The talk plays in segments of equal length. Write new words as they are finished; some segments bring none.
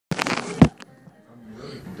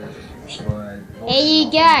Hey,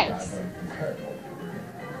 you guys.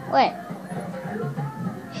 What?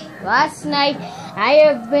 Last night, I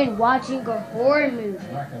have been watching a horror movie.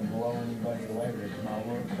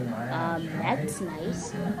 That's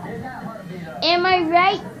nice. Am I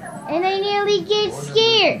right? And I nearly get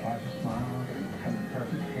scared.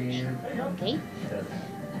 Okay.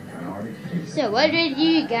 So, what have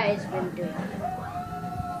you guys been doing?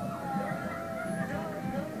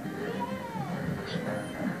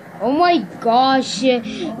 Oh my gosh.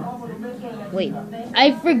 Wait,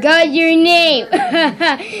 I forgot your name.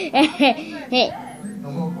 Hey,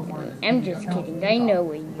 I'm just kidding. I know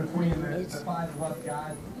what your name is.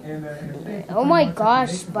 Oh my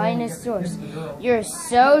gosh, Spinosaurus. You're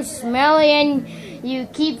so smelly and you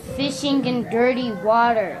keep fishing in dirty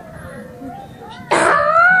water.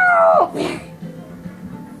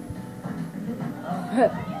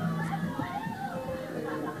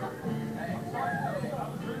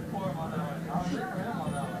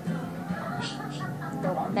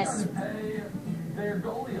 Don't mess with me. They're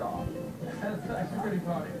goalie off. That's actually pretty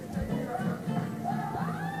funny. But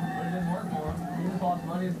it didn't work for him. He just lost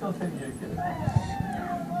money and still didn't get kids.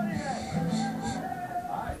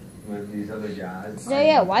 With these other guys. So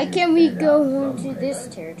yeah, why can't we go home to this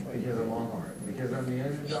territory? Because of Walmart. Because I'm the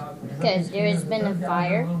underdog. Because there has been a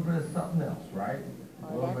fire. A little bit of something else, right?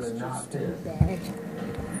 A little bit of not this. Bad.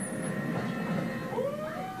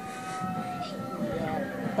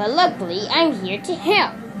 But luckily, I'm here to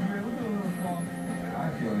help.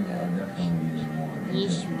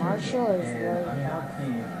 Yeesh, Marshall is really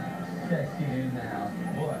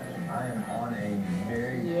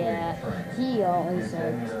yeah, he always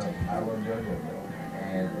likes to help.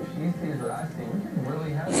 And if she sees what I see, we can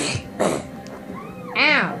really help.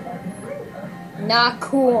 Ow! Not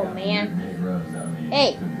cool, man.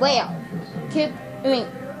 Hey, Whale,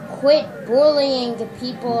 quit bullying the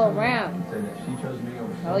people around.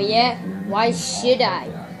 Oh yeah? Why should I?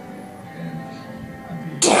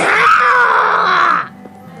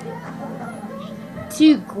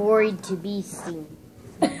 Too gory to be seen.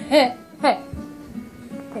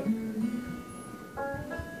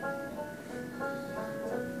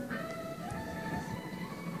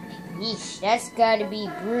 Yeesh, that's gotta be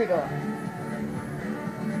brutal.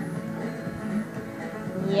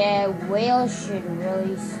 Yeah, Whale should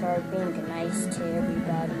really start being nice to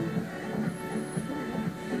everybody.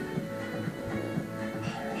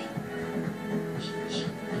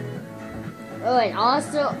 Oh, and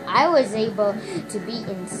also, I was able to beat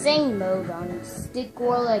insane mode on Stick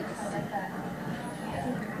War Legacy.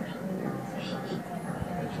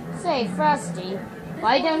 Say, Frosty,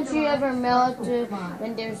 why don't you ever melt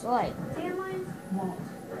when there's light?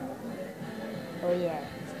 Oh, yeah.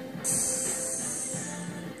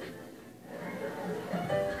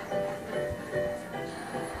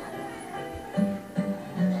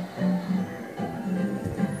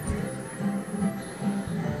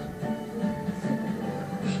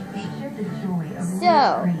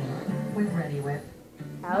 So,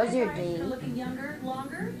 how was your day?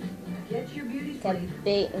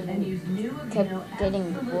 Kept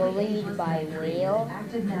getting bullied by Whale.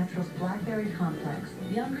 Active Naturals Blackberry Complex.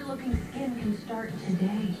 Younger looking skin can start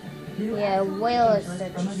today. Yeah, Whale is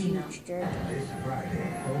such a huge jerk.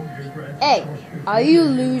 Hey, are you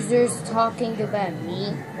losers talking about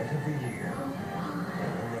me?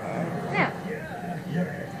 No.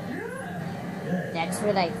 That's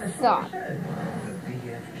what I thought.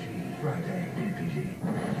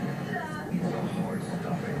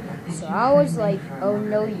 So I was like, oh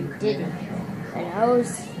no you didn't. And I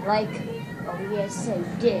was like, oh yes I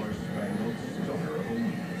did.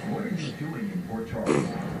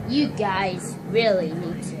 You guys really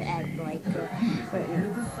need to act like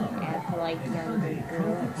younger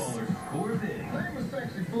girls.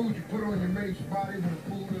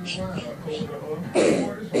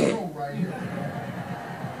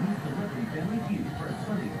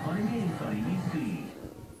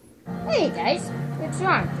 Hey guys, what's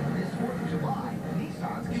wrong?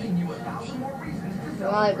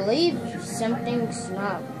 Well, I believe something's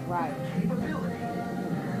not right.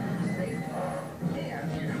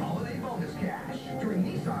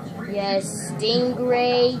 Yes,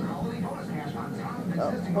 Stingray,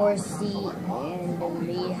 Horsey, and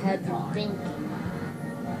me had been thinking.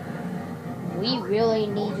 We really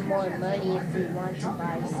need more money if we want to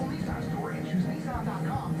buy something.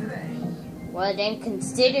 Well, then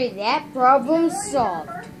consider that problem solved.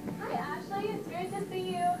 Hi, Ashley. It's great to see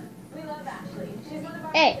you. We love Ashley. She's one of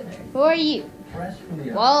our Hey, who are you?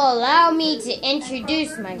 Well, allow me to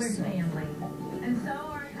introduce myself.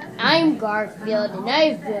 I'm Garfield, and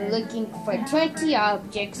I've been looking for 20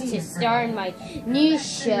 objects to star in my new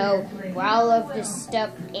show, Brawl of the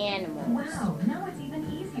Stuffed Animals. Wow, now it's even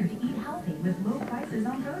easier to eat healthy with low prices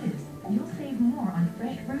on produce. You'll save more on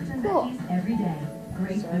fresh fruits and veggies every day.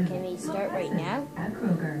 Great So food. can we start right now? At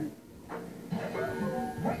Kroger.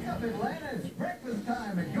 Wake up, Atlanta. It's breakfast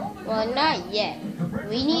time at Golden. Well, not yet.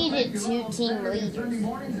 We needed 2 team leaders.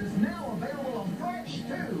 Mornings is now available on Fresh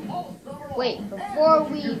 2 all summer long. Wait, before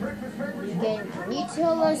we begin, can you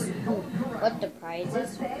tell us what the prize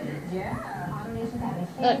is?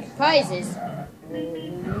 Look, the prize is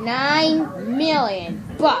 $9 million.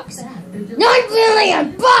 $9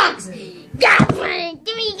 million! Gimme!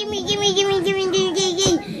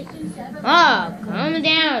 Oh, calm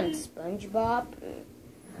down, SpongeBob.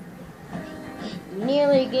 You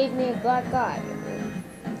nearly gave me a black eye.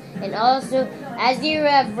 And also, as you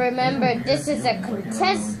have remembered, this is a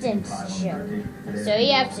contestant show. So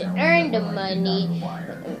you have to earn the money.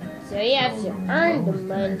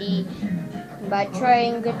 By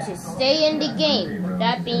trying to stay in the game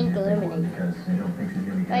without being eliminated.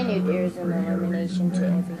 I knew there was an elimination to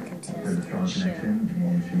every contestant show.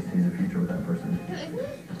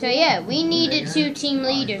 So yeah, we needed 2 team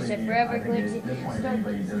leaders if we're ever going to start.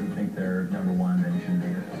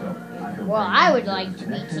 Well, I would like to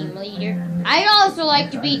be team leader. I'd also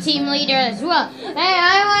like to be team leader as well. Hey,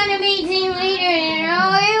 I want to be team leader, you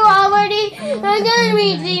know, you already are going to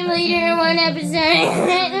be team leader in one episode.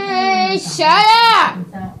 Shut up!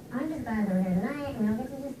 So I'm just glad that we're here tonight, and we don't get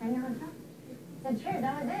to just hang out and talk. So cheers,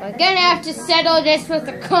 that was it. We're gonna have to settle this with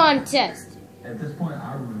a contest. At this point,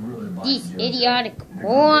 I would really like These idiotic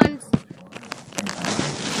morons.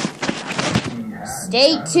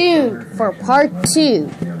 Stay tuned for part 2.